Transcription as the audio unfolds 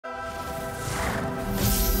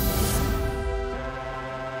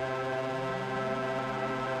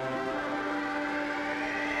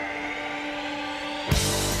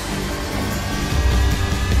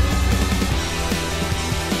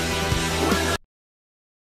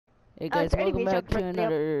Hey guys, welcome back to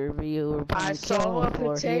another video. We're playing I saw a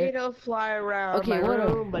potato fly around my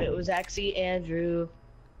room, but it was actually Andrew.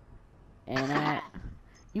 And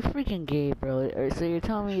you freaking gay, bro. So you're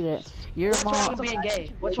telling me that your What's mom... wrong with being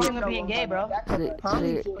gay? What's wrong with being gay, bro? So you're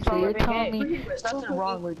telling me... There's nothing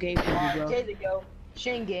wrong with gay people, bro. Days ago,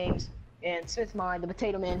 Shane Games and Smith Mine, the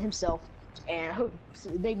Potato Man himself, and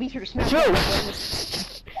they be sure to smash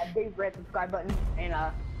that big red subscribe button, and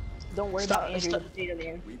don't worry about Andrew, the Potato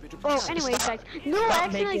Man. Oh, anyways, guys, no, I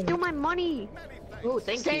accidentally stole my money. Oh,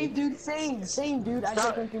 same dude. I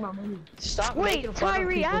just went through my money. Stop Wait, making fun of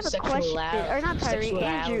Tyree, I have a people's question. Or not Tyree,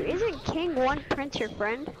 Andrew. Isn't King One Prince your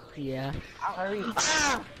friend? Yeah.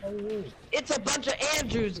 Ah! It's a bunch of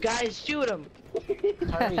Andrews, guys. Shoot him.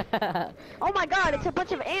 Oh my God, it's a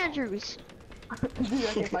bunch of Andrews. Dude,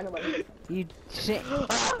 I can't find nobody. You see,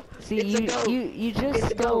 you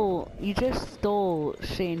just stole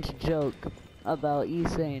Shane's joke about you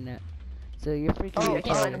saying that. So you're freaking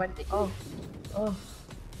retarded.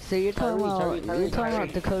 So you're talking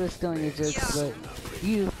about Dakota stealing your jokes, but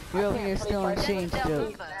you're over here stealing Shane's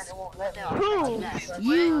joke. Who?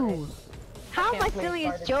 You! How am I stealing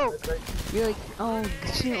his joke? You're like, oh,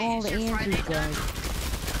 shoot all the Andrews guys.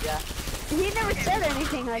 Yeah. He never said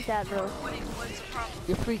anything like that, bro.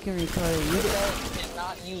 You're freaking retarded.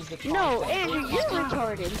 No, Andrew, you're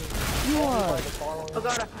retarded. You are. Oh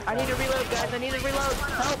god, I need to reload, guys. I need to reload.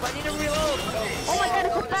 Help, I need to reload. Oh my God,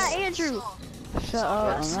 it's a fat Andrew. Shut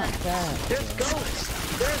up, I'm not fat. There's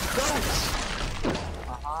goats. There's goats.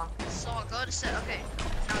 So I'll go to set. Okay,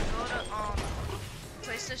 now go to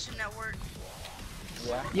PlayStation Network.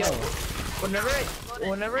 Yeah. Yo,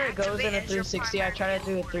 whenever it goes in a 360, I try to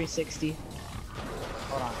do a 360.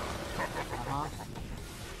 Hold on.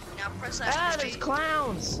 Now press Ah, activate. there's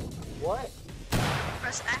clowns. What?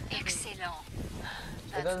 Press activate. Excellent.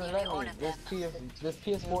 It doesn't let me. This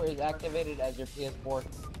PS4 is activated as your PS4.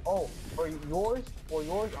 Oh, for yours? For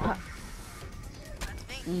yours? I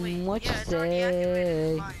think. Wait, What yeah, you it's already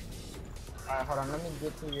activated. say? Mine. Alright, hold on. Let me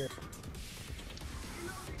get to your.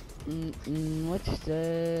 What you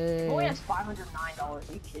say? Boy has $509. Are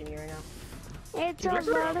you kidding me right now? It's a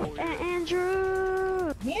lot of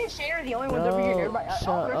Andrew. Me and Shane are the only ones over here. Everybody,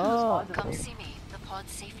 all the rest of the squad's over Come there. see me. The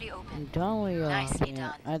pod's safely I'm open. done with y'all. Nicely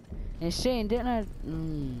man. done. And Shane, didn't I?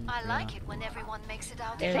 I like it when everyone makes it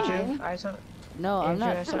out. Andrew, I just No, I'm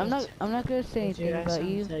Andrew, not. I'm not gonna say anything about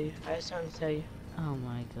you. I just wanted to tell you. Oh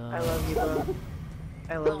my god. I love you, bro.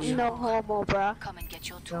 I love you. No homo, bruh. Come and get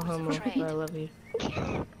your No tools homo, of but I trade. love you.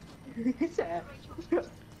 Oh,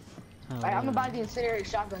 I'm gonna buy the incinerator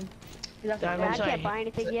shotgun. Did I I mention can't buy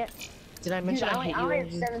anything yet. Did I Dude, mention I I only hate have you,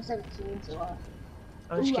 Andrew? 717, so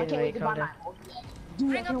I'm just ooh, I kidding, can't wait wait, to buy calm my down. Dude,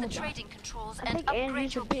 Bring I up the can't trading controls I and think upgrade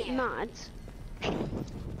Andrew's a your bit gear. nuts.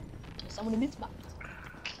 Someone in this box.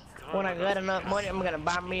 When I got enough money, I'm gonna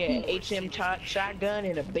buy me a HM shotgun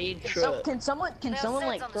and a big truck. Can someone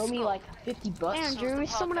like throw me like $50? Andrew,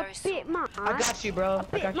 is someone a bit nuts? I got you, bro. I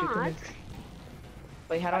Bit got you. Come here. nuts.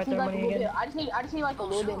 Wait, how do I I throw just need like a money little bit. again? I just need like a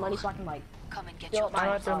little bit of money so I can like Come and get fill your up my How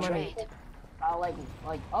do I throw money? trade.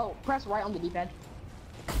 oh, press right on the D-pad.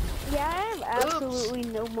 Yeah, I have absolutely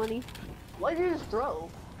no money. What did you just throw?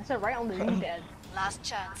 I said right on the D-pad. Last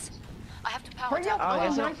chance. I have to power Hurry up! down. Oh, Oh,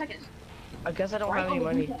 yes, 9 seconds. I guess I don't Right have on any the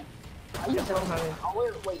money. D-pad. I guess I don't have any.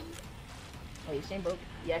 Oh, wait. Wait, Shane broke.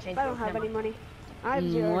 Yeah, Shane I broke. don't have Never any mind. money. I have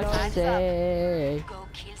 $0. What you say? Go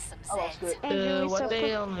kill some Oh, that's Zeds. good. Andrew is what so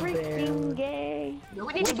they on the freaking bill? gay. No,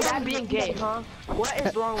 we need to What's get wrong out with of being here. gay, huh? What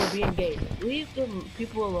is wrong with being gay? Leave the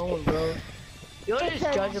people alone, bro. You'll It's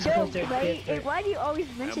just judge a them because joke, they're right? different. Why do you always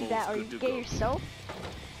mention that? Are you gay yourself?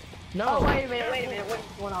 No. Oh, wait a minute. What's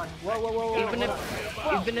going on? Whoa.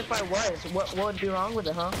 Even if I was, what would be wrong with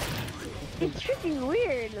it, huh? It's freaking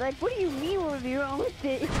weird. Like, what do you mean what would be wrong with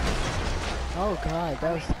it? Oh god,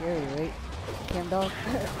 that was scary, right? Cam dog?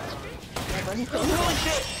 Holy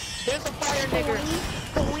shit! There's a fire nigger!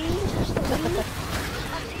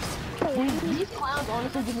 These clowns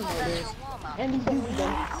honestly give me ideas. And these dudes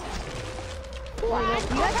don't.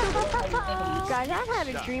 Guys, I've had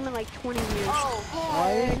a dream in like 20 years.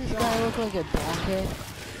 Why does this guy look like a donkey?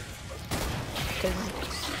 Because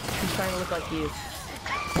he's trying to look like you.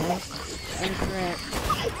 Incorrect.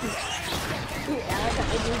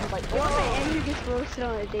 Andrew gets roasted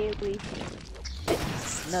on a daily.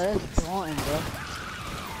 No, that's Dalton, bro.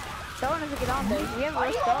 Dalton doesn't get on though. We haven't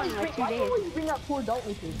roasted Dalton in like 2 Why do you days. always bring up poor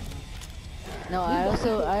Dalton? No, I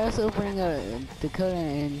also bring Dakota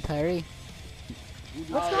and Tyree.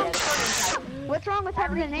 What's wrong with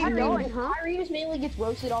having a name Dalton, huh? Tyree just mainly gets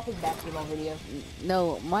roasted off his basketball video.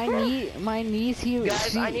 No, my niece here.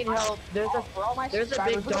 Guys, I need help. There's a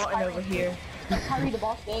big Dalton over here. Kyrie the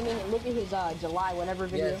Boss Gaming and look at his July whatever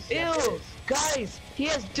video. Yes. Ew, guys, he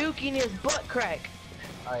has Dookie in his butt crack.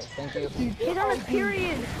 Alright, thank you. He's on a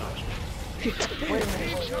period.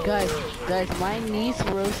 Guys, my niece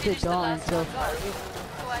roasted Dalton,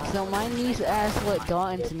 so my niece asked what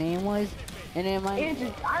Dalton's name was, and then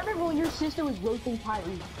Andrew, I remember when your sister was roasting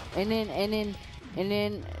Kyrie. and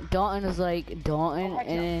then Dalton was like Dalton,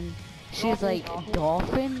 and then she's like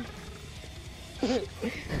Dolphin.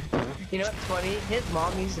 You know what's funny? His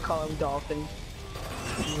mom used to call him Dolphin.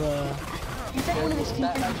 Bruh. You said one of his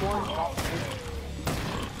teachers.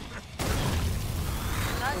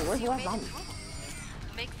 Where's the last zombie?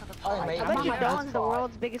 Make for the Oh, pond. mate, I bet you Dawn's the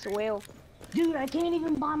world's biggest whale. Dude, I can't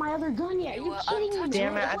even buy my other gun yet. Are you kidding me?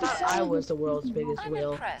 Damn it, I thought I was the world's biggest I'm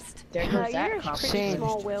whale. impressed. There You're goes a that pretty competition.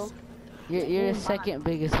 small whale. You're the second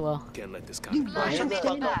biggest well. Can't let this guy. Glad you made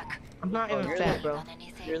it back. I'm not even fat, bro. Done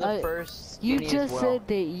anything? You're the first. You skinny as just well. said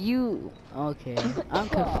that you. Okay, I'm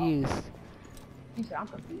confused. He said, I'm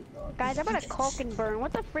confused, dog. Guys, how about a caulk and burn?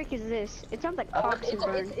 What the freak is this? It sounds like cocks and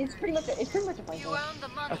burn. It's pretty much a You place. earned the A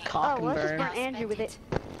money. cock Oh, and let's just burn. burn Andrew with it.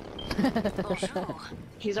 Bonjour.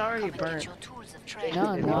 He's already Come and get burnt. your tools of trade.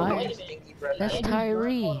 No, no, that's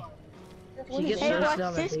Tyree. He gets Hey, so watch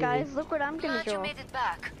dumb, this, baby. guys. Look what I'm gonna Glad you draw. made it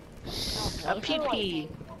back. A PP.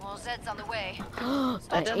 More Zeds on the way.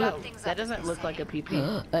 That A that doesn't look like a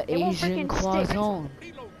PP. Asian freaking stick. Quazone.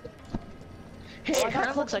 Hey, it kind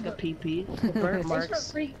of looks like a PP. The burn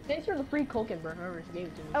marks. Thanks for the free coke and burn, whoever gave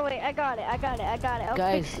it to me. Oh wait, I got it. I'll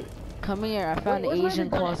Guys, fix it. come here. I found an Asian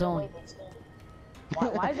Quazone.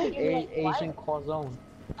 Why is it giving, like, Asian Quazone.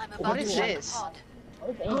 I'm What about is to join the this? pod. why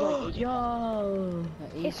is Angel like Yo.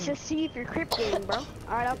 It's to see if you're crypting, bro.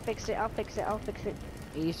 Alright, I'll fix it.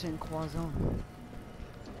 Asian Quazone.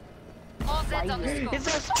 More Zeds on the scope. It's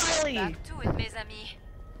a smiley. Back to it, mes amis.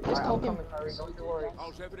 Just I'm coke and coming, Kyrie. Don't you worry.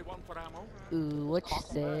 Ooh, what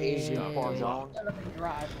you Asian say? Quazone.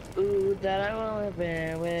 drive. Ooh, that I wanna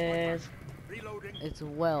bear with. It's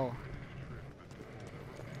well.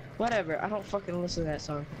 Whatever, I don't fucking listen to that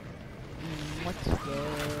song. What's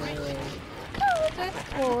good?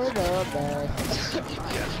 For the best.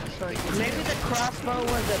 Maybe the crossbow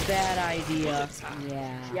was a bad idea.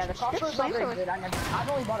 Yeah. Yeah, the crossbow's not very good. I've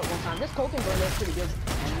only bought it one time. This coke and burn is pretty good.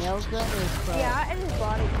 A nail gun is pro. Yeah, I just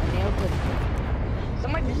bought it. A nail gun.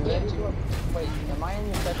 Somebody just gave it to him. Wait, am I in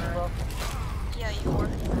your session, bro? Yeah, you were. Are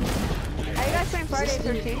you guys playing Friday the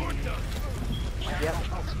 13th? Yep.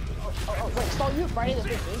 Oh, wait, so you Friday the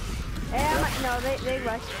 15th? Hey, I might, no, they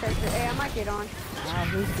rushed treasure. Hey, I might get on. Ah,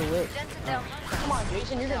 who's the witch? Come on,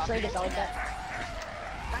 Jason, you're gonna trade us out like that.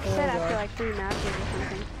 I said after like 3 matches or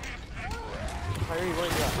something. Kyrie, where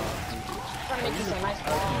you at? Trying to make this a nice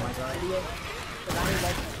video. Cause I need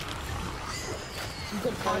like some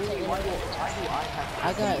good content. Why do I have I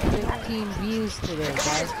got 15 views today,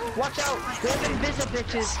 guys. Watch out! There's Invisa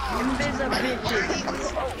bitches! Invisa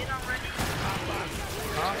bitches!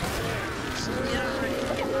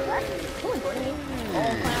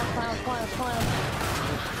 Clown.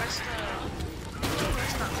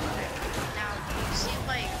 Now, do you see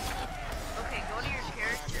like, okay, go to your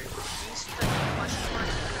character. You see the question mark?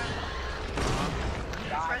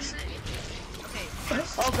 Press it. Okay.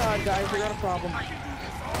 Oh god, guys, we got a problem.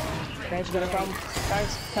 Guys, we got a problem.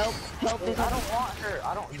 Guys, help! Help! I don't want her.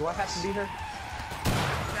 Do I have to beat her?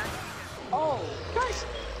 Oh, Guys!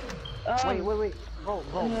 Wait. Bro.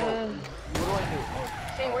 What do I do?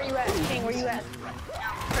 Shane, where you at? Shane, where you at?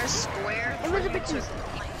 Press square. It was a bit too.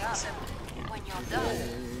 When you're done,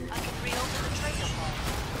 I can reopen the trader pod.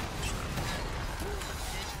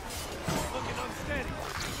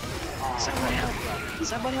 Someone help me!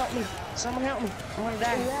 Someone help me! Someone help me! I'm gonna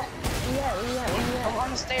die. Where you at? I'm on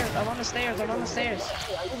the stairs. I'm on the stairs. I'm on the stairs.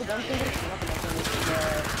 Are you the gun finger?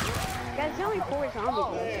 Guys, there's only 4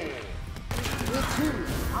 zombies. Me too.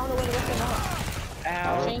 I don't know where the rest of them are.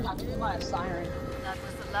 Ow. Shane got killed by a siren. That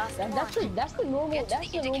was the last That's the normal Get to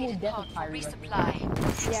the indicated death pod of for Kyrie.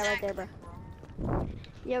 resupply. Yeah, right there, bro.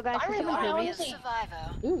 Yo, guys, can someone hear Be me? a survivor.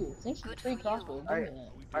 Ooh, thanks for the Good free for you. crossbow. Alright.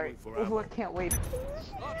 I can't wait.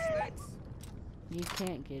 You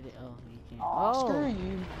can't get it. Oh, you can't. Oh, screw Oh,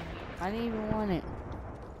 you. I didn't even want it.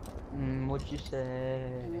 What you say?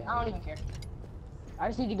 I don't even care. I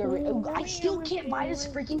just need to go. Ooh, I still can't buy this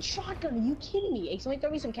freaking shotgun. Are you kidding me? Hey, somebody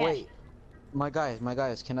throw me some cash. Wait. My guys,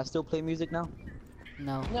 can I still play music now?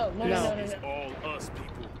 No. No. All us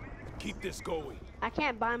people. Keep this going. I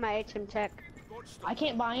can't buy my HM Tech. I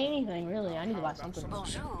can't buy anything really. I need to buy something.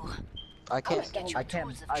 Bonjour. I can't I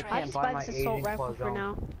just buy buy my this assault Asian rifle for Quazone.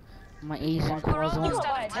 now. My Asian We're almost Quazone.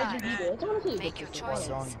 out of time. It's honestly Make your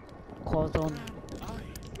choices. Quazone.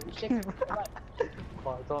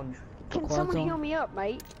 Quantum. Can someone heal me up,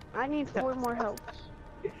 mate? I need 4 more health.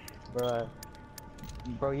 Bruh.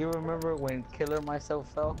 Bro, you remember when Killer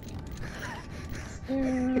Myself fell?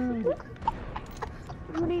 Who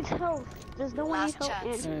needs health? Does no one need Last help?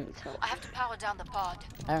 chance. Andrew needs help. I have to power down the pod.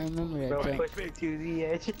 I remember that Bro, jump. push me to the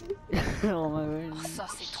edge. Oh my god. Ça,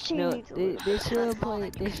 c'est She No, needs they should have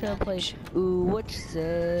played. Ooh, what you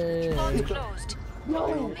say? Pod's closed.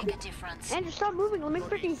 No! Make a difference. Andrew, stop moving. Let me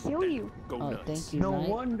freaking heal you. Go Oh, nuts. thank you, No Knight.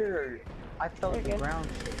 wonder. I felt There the you go. ground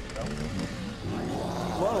shake, bro.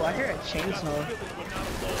 Whoa, I hear a chainsaw. That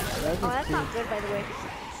Oh, was that's good. not good, by the way.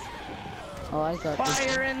 Oh, I got this.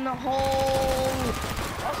 Fire in the hole!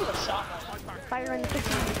 Fire in the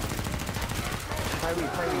kitchen. Tyree.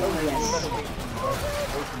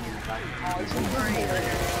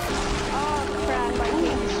 Oh, crap. I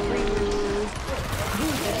can't scream.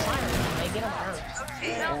 Get him hurt.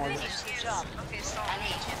 Okay, no, finish the job. Okay, so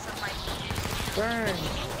chance of my Burn,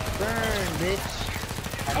 bitch.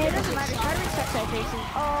 Hey, it doesn't matter. Tyree sucks at Jason.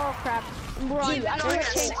 Oh, crap. Run. Dude, I You're a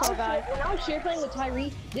swear, chainsaw guy. when I was share playing with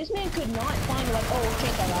Tyree, this man could not find like, oh,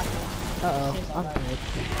 chainsaw guy. Uh-oh, I'm dead.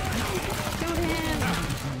 Shoot him.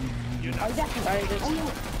 Oh, exactly. Oh, no.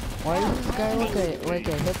 Why does this guy look like a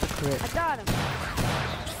I hypocrite? got him.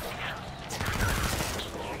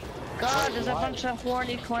 God, there's a bunch of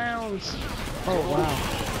horny clowns. Oh, wow.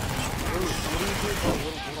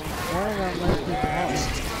 One of them must be bad.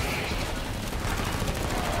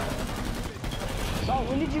 So,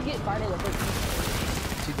 when did you get Friday the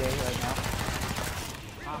 13th? Today, right now.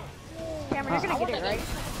 Cameron, you're gonna get it, right?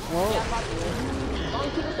 Well, As long as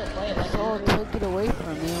people still play it, like, Saul took it away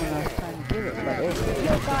from me when I was trying to give it, but it.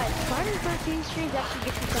 Yo, guys, Friday the 13th streams actually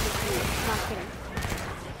get you something free. I'm not kidding.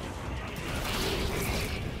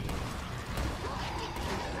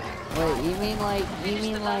 Wait, you mean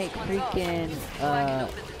like freaking,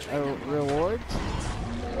 rewards?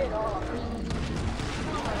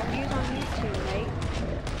 Reviews on YouTube, right?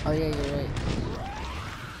 Oh yeah, you're right.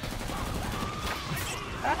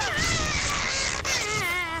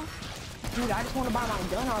 dude, I just want to buy my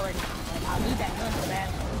gun already. Like, I need that gun so bad.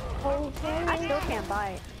 Okay. I still can't buy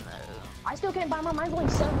it. I still can't buy mine. Mine's only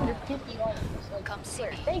 $750. Like, Come see me.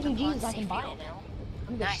 thank you, The Jesus, pod's I can safe buy for it now. all.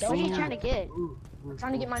 I'm Nice. just What are you so trying to get? I'm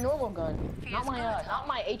trying to get my normal gun, not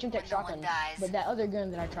my HM Tech shotgun, but that other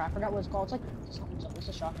gun that I tried. I forgot what it's called. It's like it's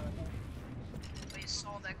a shotgun. I think. Wait,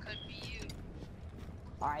 Saul, that could be you.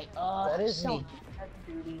 All right, That is me.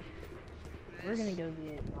 Duty. We're gonna go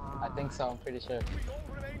get. I think so, I'm pretty sure.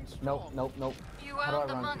 Nope. You How do I earned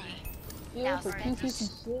the run? money. Yeah, for Alright,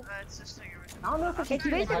 256. It's just like I don't know if It's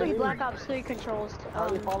basically Black Ops 3 controls.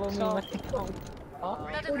 How you follow me? so-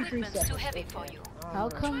 That equipment's too heavy for you. How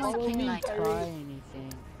come I can't Like- buy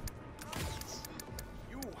anything?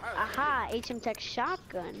 Aha, HM Tech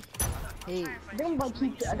shotgun. Hey, I think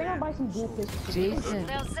I'm gonna buy some dual pistols. Jason,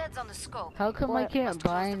 There's Zeds on the scope. how come I can't Must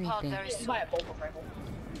buy close the pod anything? very soon. Buy a Bolt rifle.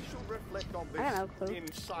 Reflect on I got no this clue.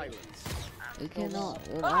 in silence. I cannot.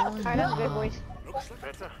 Alright, that's good, boys. Looks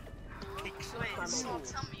better. Wait, Saul,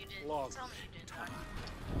 tell me you didn't. Log. Tell me you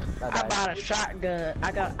didn't. I bought a shotgun.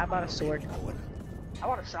 I bought a sword. I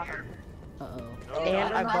want a shotgun. Uh-oh. And I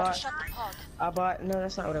I'm about to bought. shut the pod. I bought. No,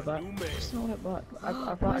 that's not what I bought. New man. That's not what I bought. I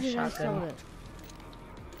Why bought a did I sell shotgun. it?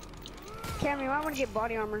 Cameron, you might want to get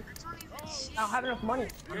body armor. I don't have enough money.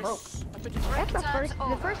 I'm broke. That's the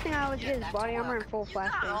first thing I always get is body armor and full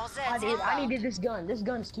flashbang. All I Zeds did. I inbound. needed this gun. This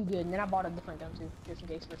gun's too good. And then I bought a different gun too, just in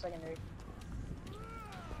case for secondary.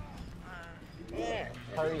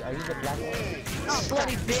 Hurry, are you the black one?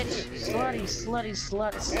 Slutty bitch. Slutty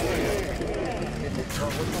sluts. Which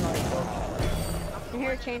one are you? And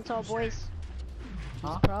here, chainsaw boys.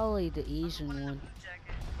 He's probably the Asian one.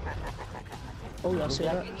 Oh, y'all see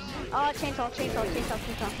that? Oh, chainsaw.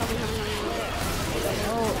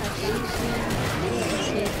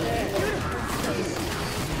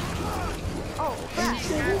 Help me. Oh, crap.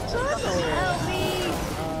 Help me.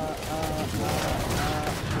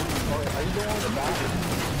 Are you the one with the back?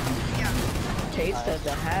 Taste of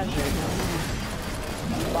the hazard.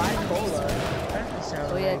 Bipolar. That doesn't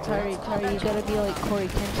sound Oh yeah, right. Tari, you gotta be like Corey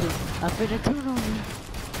Kenshin. I'm finna turn on you.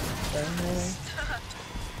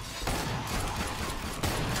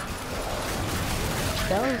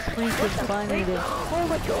 That was freaking funny. Oh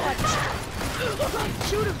my god.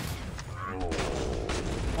 Shoot him.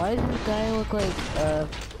 Why does this guy look like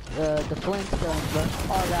the Flintstones, bro?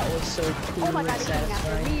 Oh, that was so cool Oh my and god, he's coming after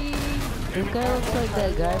satisfying. me. This guy looks like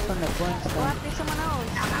that guy from the Go Flintstones. after someone else.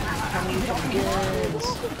 Yes.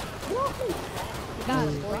 Got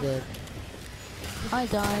him, He's boy. dead. I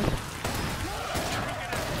died.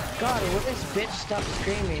 God, will this bitch stop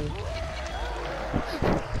screaming?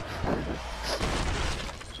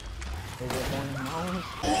 Is it one mouse?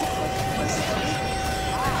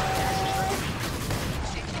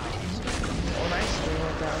 Oh, nice.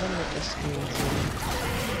 Let me get the screen too.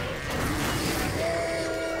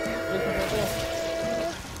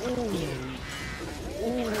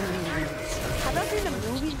 How about in the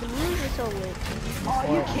movies? The movies are so lit.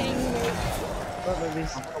 Oh, you kidding me? What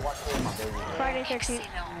movies? I'm gonna watch it with my baby. Friday 13th.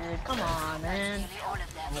 Come on, man.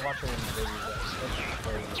 I'm gonna watch it with my baby.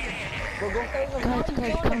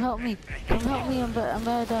 Guys, come help me. Come help me, I'm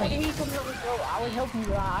about to Hey, die. you come help me, bro. I would help you.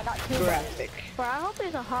 I got killed. Graphic. But I hope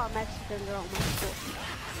there's a hot Mexican girl in my school.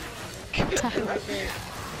 Right there.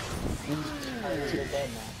 You're dead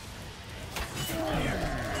now.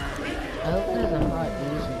 I hope there's a hot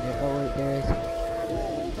Asian there. Oh wait, there is.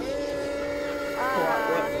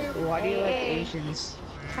 Why do you like hey. Asians?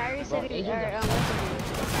 Kyrie said he,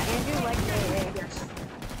 Andrew likes AA.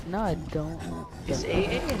 No, I don't. Is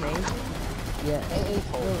Asian Asian? Yeah.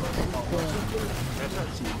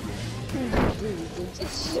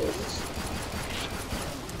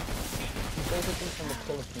 Basically from the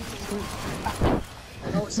Philippines.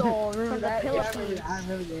 Oh, so remember From the that? Yeah, Philippines. I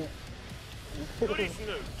remember that.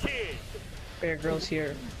 Prisoner, kid. Bear Grylls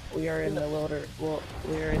here. We are in the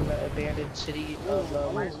we are in the abandoned city of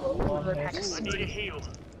I need a heal.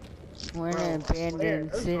 We're in an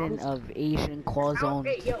abandoned city of Asian claw zones.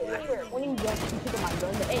 Hey, yo, when you get my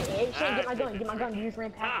gun, hey, Shane, get my gun, you just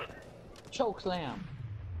ran past it. Choke slam.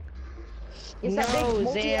 It's that big No,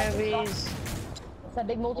 multi-action shotgun. Zambies. It's that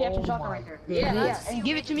big multi-action shotgun right there. Yeah, and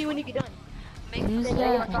give it to me when you get done. Who's Yeah,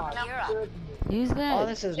 that? yeah, Who's Oh, that?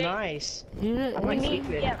 this is nice. Who's I'm that? gonna keep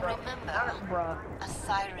it. Yeah, bro. Remember, Bro. a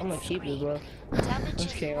siren I'm gonna keep it, scream bro.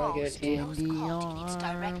 damages Okay, I'll give it most to you. In those the caught in its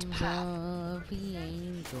direct arms path. of the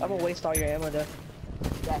angel. I'm gonna waste all your ammo though.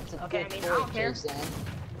 That's a Okay, good I mean, I boy, don't care. Jason.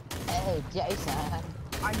 Hey, Jason.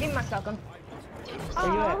 Alright, give me my shotgun.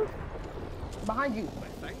 Where you at? Behind you.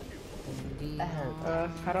 In the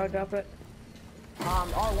arms. How do I drop it?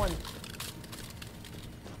 R1.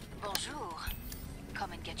 Bonjour.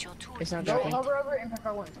 Come and get your tools. It's not Go dropping. hover over it and press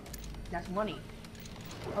R1. That's money.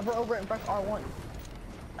 Hover over it and press R1.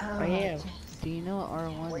 I am. Do you know what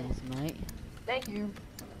R1 is, mate? Thank you.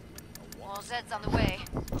 War Z's on the way.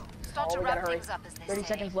 Start Oh, to we gotta wrap hurry. things up as they 30 say.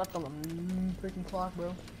 seconds left on the freaking clock,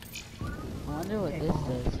 bro. I wonder what this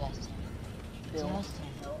does.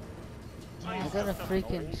 I got a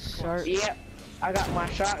freaking sharp. Yep. I got my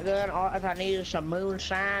shotgun. All I need is some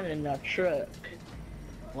moonshine and a truck.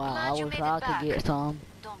 Wow, Glad I you wish made I it could back. get some.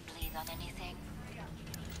 Don't bleed on anything.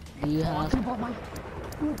 Do you I have? could have bought my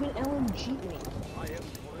freaking LMG, man.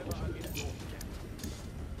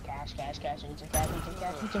 Cash, need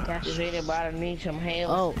some cash. Does anybody need some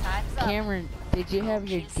help? Oh, Time's up. Cameron, did you have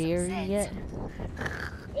your Kill some dairy Zeds. yet?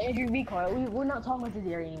 Andrew, be quiet. We're not talking about the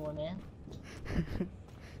dairy anymore, man.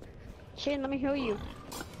 Shane, let me heal you.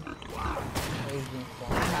 Ah,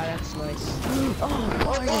 that's nice.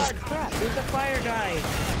 Oh, God, crap. There's a fire guy.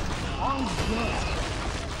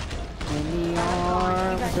 in the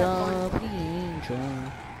arms of the angel.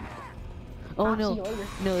 Oh no,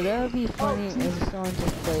 no, that would be funny if someone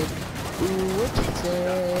just played. Ooh, what you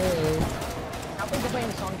say? I think they're playing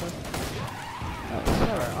the song, bro. Oh,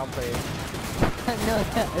 sorry. I'll play it. No,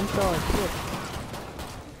 that's all shit.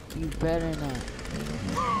 You better not.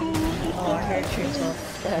 Oh, I heard you talk.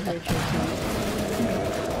 I heard you talk.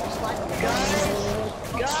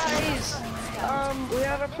 Guys! We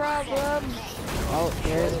have a problem. Oh,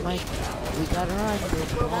 there's my. We gotta run.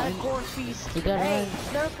 There's one. We gotta Hey, run.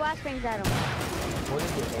 throw flashbangs at him. What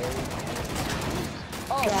is it, Harry?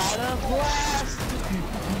 Gotta blast!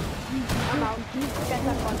 I'm out. You guys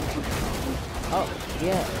have fun. Oh,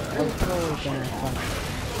 yeah. I'm totally gonna fun.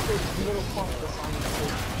 Little punk that's on the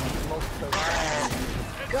most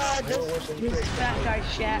God, this fat guy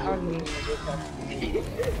shat on me.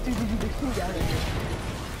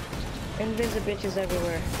 Invisible bitches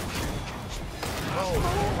everywhere. I'm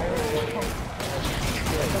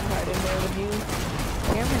right in there with you.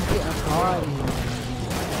 Cameron's getting body.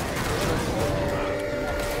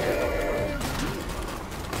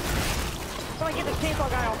 So I get the chainsaw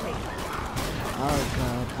guy, I'll take. Oh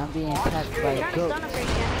god, I'm being attacked by a Kind of goat. stun upgrade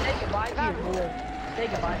again. Say goodbye to your boy. Say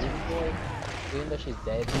goodbye to your boy. Even though she's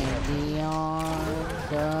dead. In the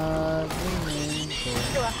arms of the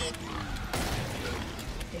angel.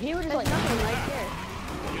 He would just There's like nothing right there.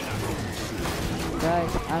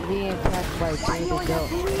 Guys, I'm being attacked by a baby goat.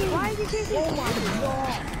 Why is he chasing me? Oh my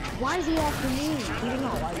god. Why is he after me? He's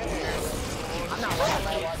not like that. I'm not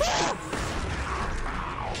like that.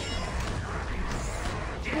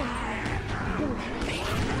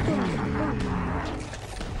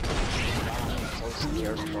 So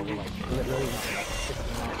scared, probably like literally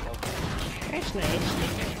 59 That's nice.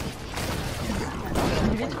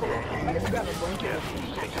 It's cool. I just grab a blanket.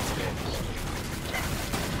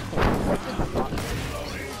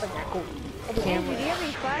 Andrew, do you have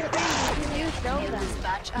any flashbangs? You can use those then.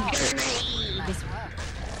 Dispatch out. Nice work.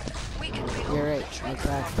 We can reload You're right, the trailer.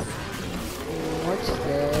 exactly. What's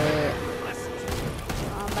that?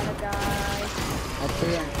 I'm about to die. That's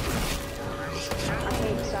it. I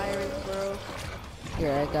hate sirens, bro.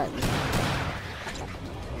 Here, I got you.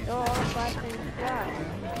 Oh, all the flashbangs you got.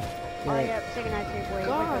 Oh Right. yeah, second I take away.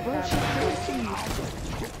 God, Wait, what's wait, she doing?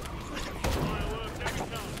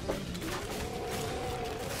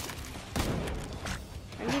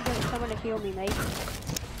 I need someone to heal me, mate.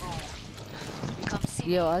 Come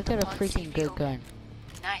see Yo, me I got a once freaking you good know. gun.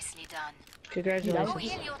 Nicely done. Go Congratulations.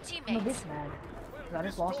 heal your I'm a teammates. bitch mad. I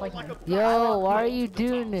just lost like my... Yo, why are you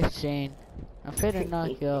doing this, Shane? I'm finna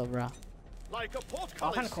knock you out, bro. Like a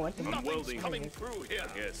All kind portcullis. of coincidence. Nothing's coming through here.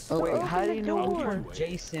 Yes. Oh, Wait, wait. how do you know door. which one's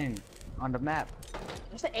Jason on the map?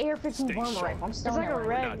 It's the AR-15 bomber rifle. I'm It's still like a red.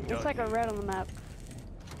 red. not It's done like a red on the map.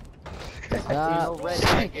 Stop. red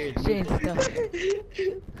Shane, stop.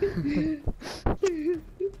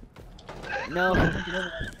 No.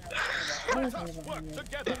 Work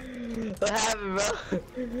together. What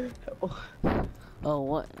happened, bro? Oh,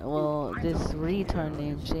 what? Well, this retard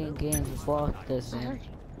named Shane Games blocked us, man.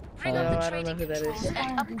 Bring Uh, up the I don't know training who that controls is. and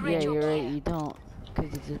Yeah, upgrade your you're right, gear. you don't.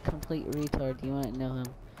 Because he's a complete retard, you might know him.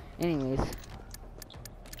 Anyways.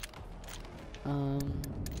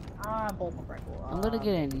 Bolt rifle. I'm gonna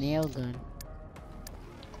get a nail gun.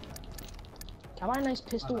 Can I buy a nice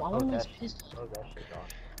pistol? I want a nice pistol. Oh, that shit off.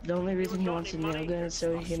 The only reason he wants a nail gun is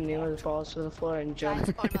so he can nail his balls to the floor and jump.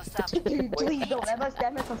 Time's almost up. Dude, please don't. That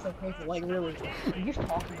makes me so painful. Like, really. You're just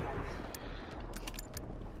talking about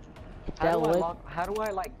That would, How do I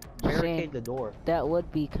like Shane. barricade the door? that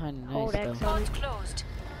would be kinda nice, Hold X though. on. Door's closed.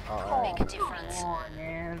 Oh, Make a difference. Come on,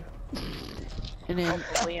 man. And then...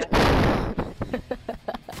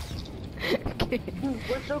 Dude,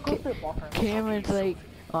 we're so close to the buffer. Cameron's like,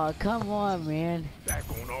 oh, come on, man. Back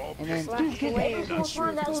on all And then, Dude, because every single Not sure time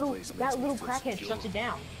if that this little place crackhead shuts it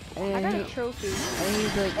down. I and, got he, a trophy. and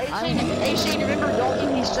he's like, Hey Shane, remember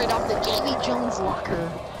dogging me straight off the Davy Jones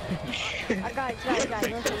locker? Guys, listen,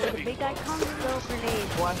 when the big guy comes, throw a grenade.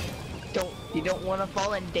 What? You don't want to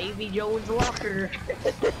fall in Davy Jones' locker.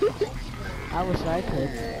 I wish I could.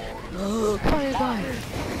 Oh, bye bye.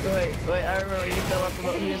 Wait, I remember he fell off the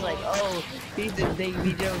boat. He was like, oh, he's in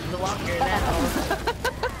Davy Jones' locker now.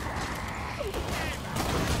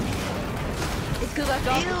 It's because I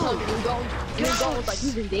got the tug and going was like,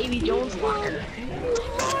 he's in Davy Jones' locker.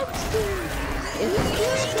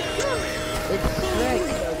 It's Shrek.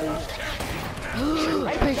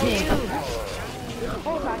 Big hand.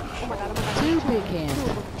 Oh my god. Two big hands.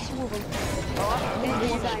 Two of them.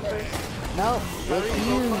 He's dying first. Nope, it's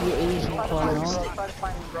you, you Asian clown.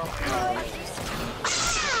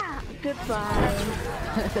 Goodbye.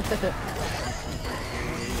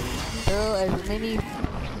 Throw as many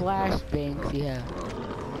flashbangs you have.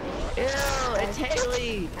 Ew, it's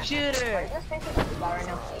Haley! Shoot her!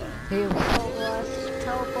 Hey,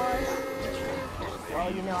 Help us. Well,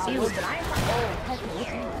 you know, I would, but I ain't like,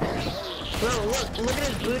 Bro, look at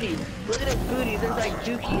his booty. Look at his booty. There's like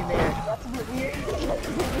Dookie in there.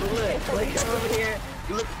 Look, come over here.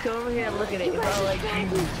 Come over here and look at it. It's all like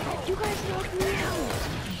You guys know me now.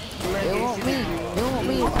 they want me. They want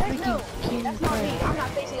me. It's freaking King that's not me. Crab. I'm not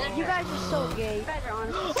facing that. You guys are so gay. You guys are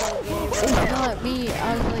honestly so gay. It's not me.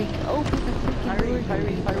 I was like, open the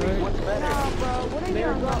freaking door. what's No, better? bro. What are you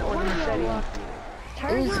Bear on? gun or What the are you machete? on?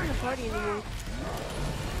 Tyre's Is- not in the party anymore.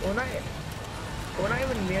 We're not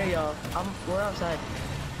even near y'all. We're outside.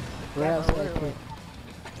 We're outside, kid.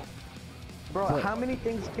 Bro, What? how many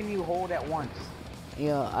things can you hold at once?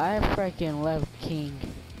 Yo, I freaking left King.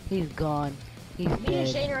 He's gone. He's Me and dead.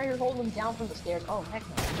 Shane are right here holding him down from the stairs. Oh, heck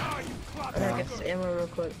no. I'm gonna get this ammo real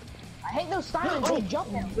quick. I hate those sirens. They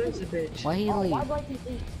jump now. Where's the bitch? Why he Oh, leave? why do I keep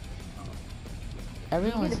leaving?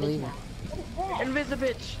 Everyone's leaving. What is that?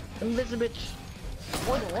 Invisibitch! Invisibitch!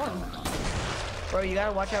 More than one. Bro, you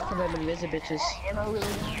gotta watch out for them Invisibitches. Ammo really.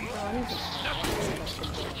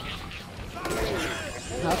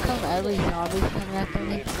 How come every zombie's coming after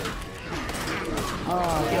me?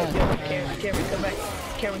 Oh, Yo, God. Cameron, come back.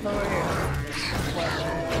 Cameron, come over here.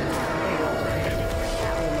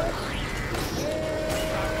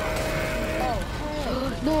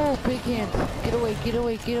 No, big hands. Get away, get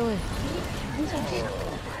away, get away.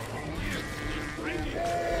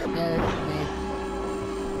 Yeah, that's me.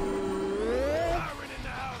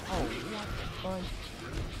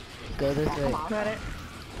 Go this way. Got it.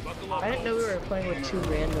 I didn't know we were playing with two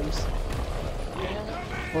randoms.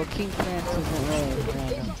 Well, King France isn't really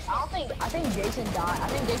random. I think Jason died. I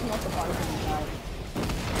think Jason must have thought he died.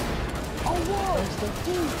 Oh, whoa!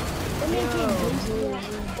 Dude, that makes me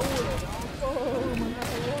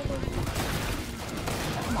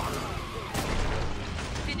come on.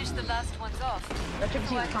 Finish the last ones off. That should be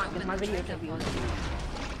the time, because my video should be on.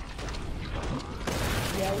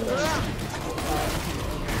 Yeah, we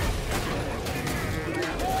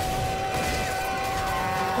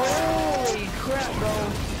Holy crap, bro.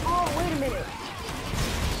 Oh, wait a minute.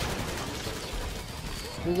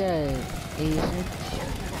 We got Asian.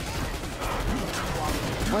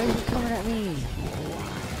 Why is he coming at me?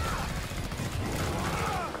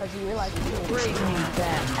 Because you realize you didn't Break me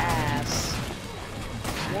that ass.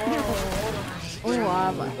 Oh,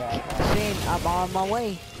 Shane, I'm on my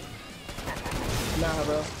way. Nah,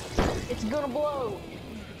 bro. It's gonna blow.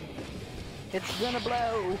 It's gonna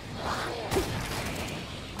blow.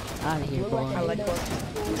 Out of here, boy. I like both.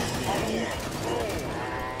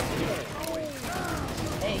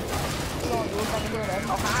 Hey, so you look like a dildo.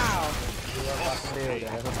 Oh, how?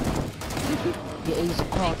 Your Asian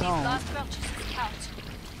caught These on. last crouches count.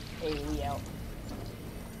 Hey, we out.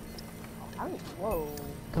 Whoa.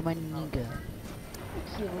 Come on, nigga.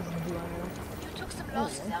 You took some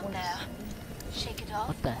losses out there. Shake it off.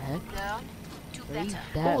 What the heck? Learn. Do better.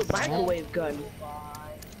 Oh, That microwave gun.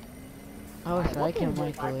 I wish I could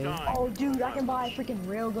microwave. Oh, dude, I can buy a freaking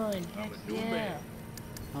railgun. Heck yeah.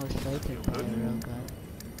 I wish I could buy a real gun.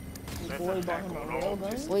 Your boy bought him a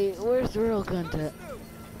railgun. Wait, where's the real gun at?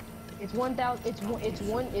 It's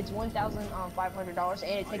 $1,500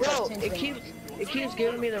 and it takes Bro, up 10 seconds. it keeps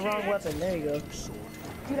giving me the wrong weapon. There you go.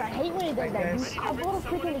 Dude, I hate when it does that. Dude, I bought a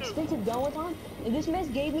freaking expensive gun one time, and this mess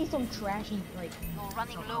gave me some trashy, like... You're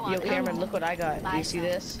running low on Yo, Cameron, ammo. look what I got. Do you see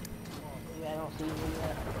this? Yeah, I don't see you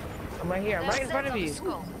yet. I'm right here. I'm right in front of you.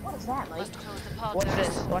 What is that, Mike? Must close the pod. Watch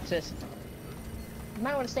this. Watch this. You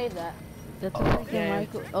might want to save that. That's a freaking yeah.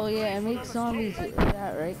 micro. Oh yeah, it makes zombies with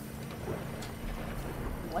that, right?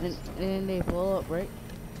 What? And then they blow up, right?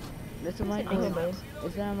 That's a microwave.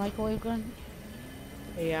 Is that a microwave gun?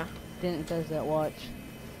 Yeah. Then it does that. Watch.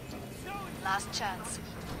 Last chance.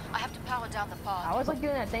 I have to power down the I pod. always like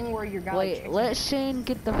doing that thing where your guy... Wait, let Shane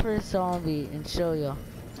get the first zombie and show you.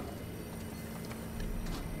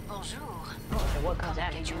 Bonjour. What comes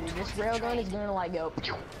at me, dude? This railgun is gonna, like, go...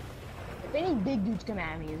 If any big dudes come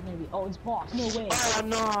at me, it's gonna be, oh, it's boss. No way. Oh,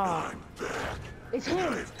 no. It's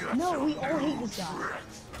him. No, we all hate this guy.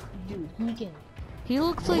 Dude, he can... He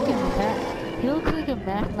looks like a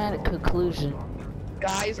mathematic conclusion.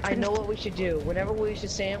 Guys, I know what we should do. Whenever we should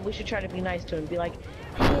say him, we should try to be nice to him. Be like,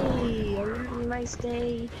 hey, are you having a nice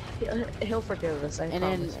day? He'll forgive us, I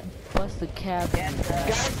promise. Then bust the cap.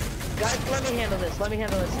 Guys, let me handle this. Let me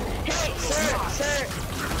handle this. Hey, sir.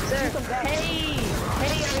 Hey,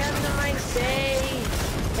 are you having a nice day?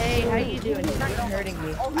 Hey, how you doing? He's not hurting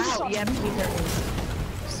me. Ow, yep, he's hurting me.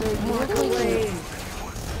 Sir, you Walk look like away.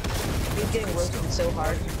 He's getting roasted so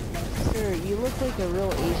hard. Sir, you look like a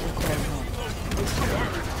real Asian clown. He's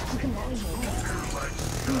running.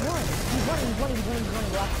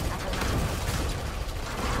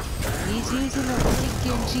 He's using a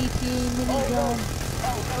freaking GTA minigun. Oh,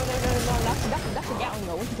 no, that's a Gatling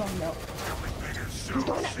gun. What you talking about? He's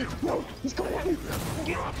coming at me. No, he's coming at me.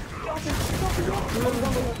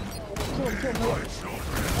 Oh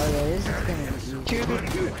yeah, this is gonna be easy.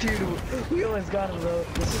 Dude, we always got him though.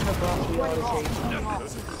 This is the boss we always hate.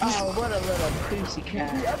 Oh, what a little pussy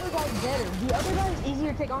cat. The other guy's better. The other guy's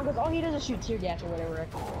easier to take on because all he does is shoot tear gas or whatever.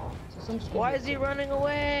 So Why is he running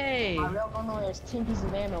away? I don't know. There's 10 pieces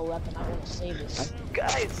of ammo left, and I want to save this.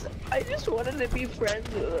 Guys, I just wanted to be friends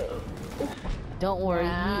with him. Don't worry,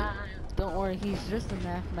 he's just a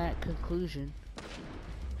mathematic conclusion.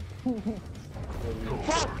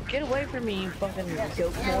 Fuck! Get away from me, you fucking goat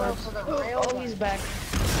killer. Oh, he's back.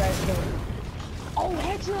 Guys, oh,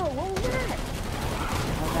 heck no! What was that?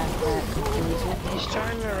 A mathematic conclusion. he's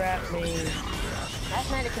trying to rap me.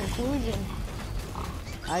 Mathematic conclusion.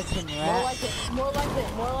 I can More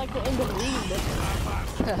rap. like the end of reading this.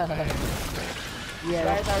 Yeah,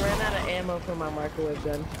 Guys, I ran out of ammo for my microwave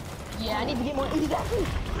gun. Yeah, I need to get more. Exactly.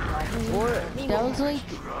 or that was like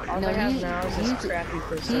All I have now is this crappy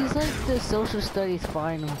percent. he's like the social studies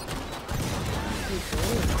final.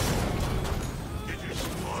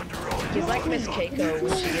 He's like Miss Keiko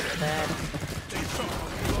when she gets mad.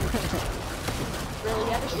 Really,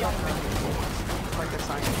 yeah, this shot. Like a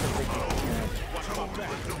scientific.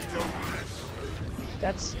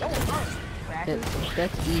 That's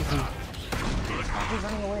That's easy. He's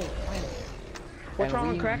running away. what's wrong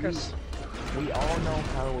with crackers? We all know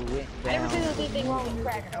how it went I never down. said there's anything wrong with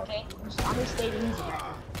crackers, okay? I'm just stating he's a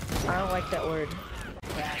cracker. I don't like that word.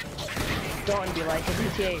 Don't be like a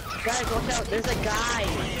GTA. Guys, watch out! There's a guy.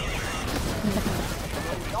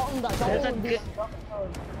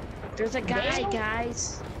 There's a guy, Daniel?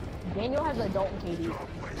 guys. Daniel has a Dalton KD.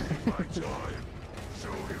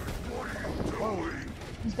 Oh,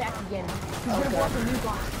 he's back again. He's gonna go up the nuke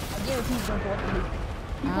on. I guarantee he's gonna go up the nuke.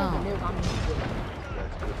 He put the nuke on me.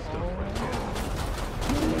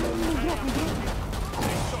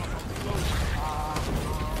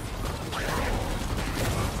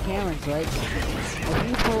 Cameron's like, if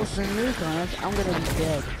he pulls the nuke on us, I'm gonna be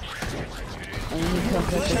dead. And he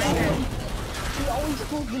comes up to Cameron. He always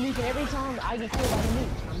pulls the nuke, and every time I get killed by the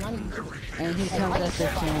nuke. I'm not even kidding. And he comes up to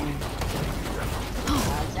Cameron.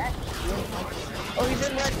 Oh, he's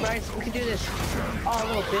in red, Bryce. We can do this. Oh,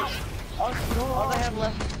 little bitch. All I have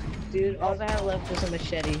left, dude. All I have left is a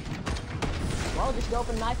machete. Well, just go up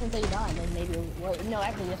and knife until you die, and then maybe. Wait, no,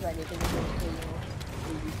 actually, that's right.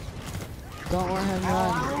 Don't let him I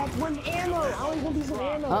run. have one ammo. I only want to be some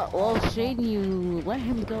ammo. Well, Shaden, you let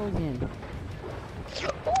him go again.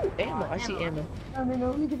 Oh, ammo. I see ammo.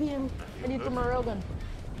 No, look at the ammo. I need some railgun.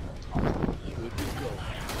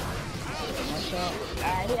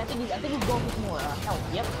 I think he's going for some more health.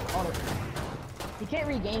 Yep, auto. He can't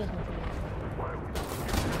regain as much.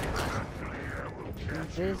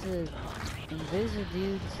 Invisa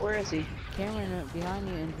dudes. Where is he? Cameron up behind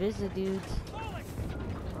you. Invisa dudes.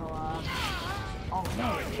 Oh no!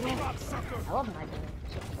 I love sniping.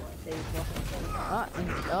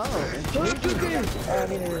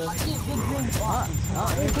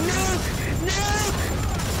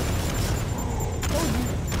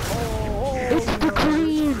 It's the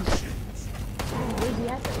Koreans! Where's he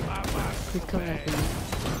at? He's coming after you.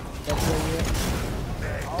 That's where you're at.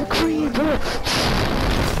 The Koreans are...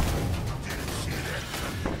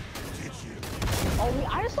 Oh,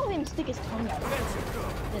 I just saw him stick his tongue out.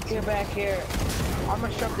 Get back here. I'm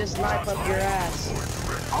gonna shove this knife up your ass.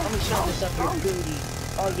 I'm gonna shove this up your booty.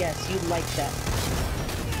 Oh yes, you like that.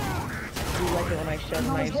 You like it when I shove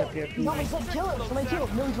knives up your booty. Kill him! Somebody kill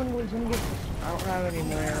him! No, he's running away, I don't have any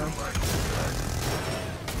more ammo.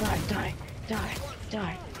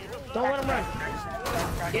 Die. Don't let him run.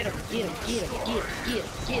 Get him.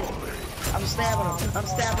 I'm stabbing him.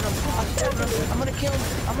 I'm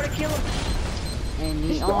gonna kill him. And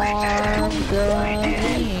the arms of the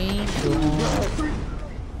angel.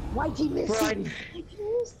 Why'd he miss Bro, it?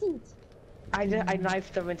 I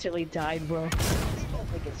knifed him until he died, bro. I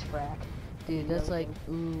think it's frack. Dude, that's like,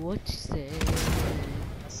 ooh, what you say?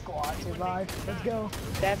 Squad survive. Let's go.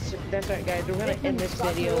 That's right, guys. We're gonna end this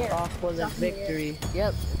video off with a victory.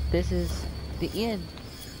 Yep, this is the end.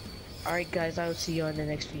 Alright, guys. I will see you on the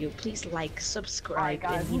next video. Please like, subscribe, Alright,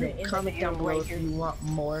 guys, and comment down below if you want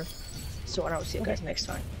more. So I will see you guys next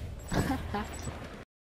time.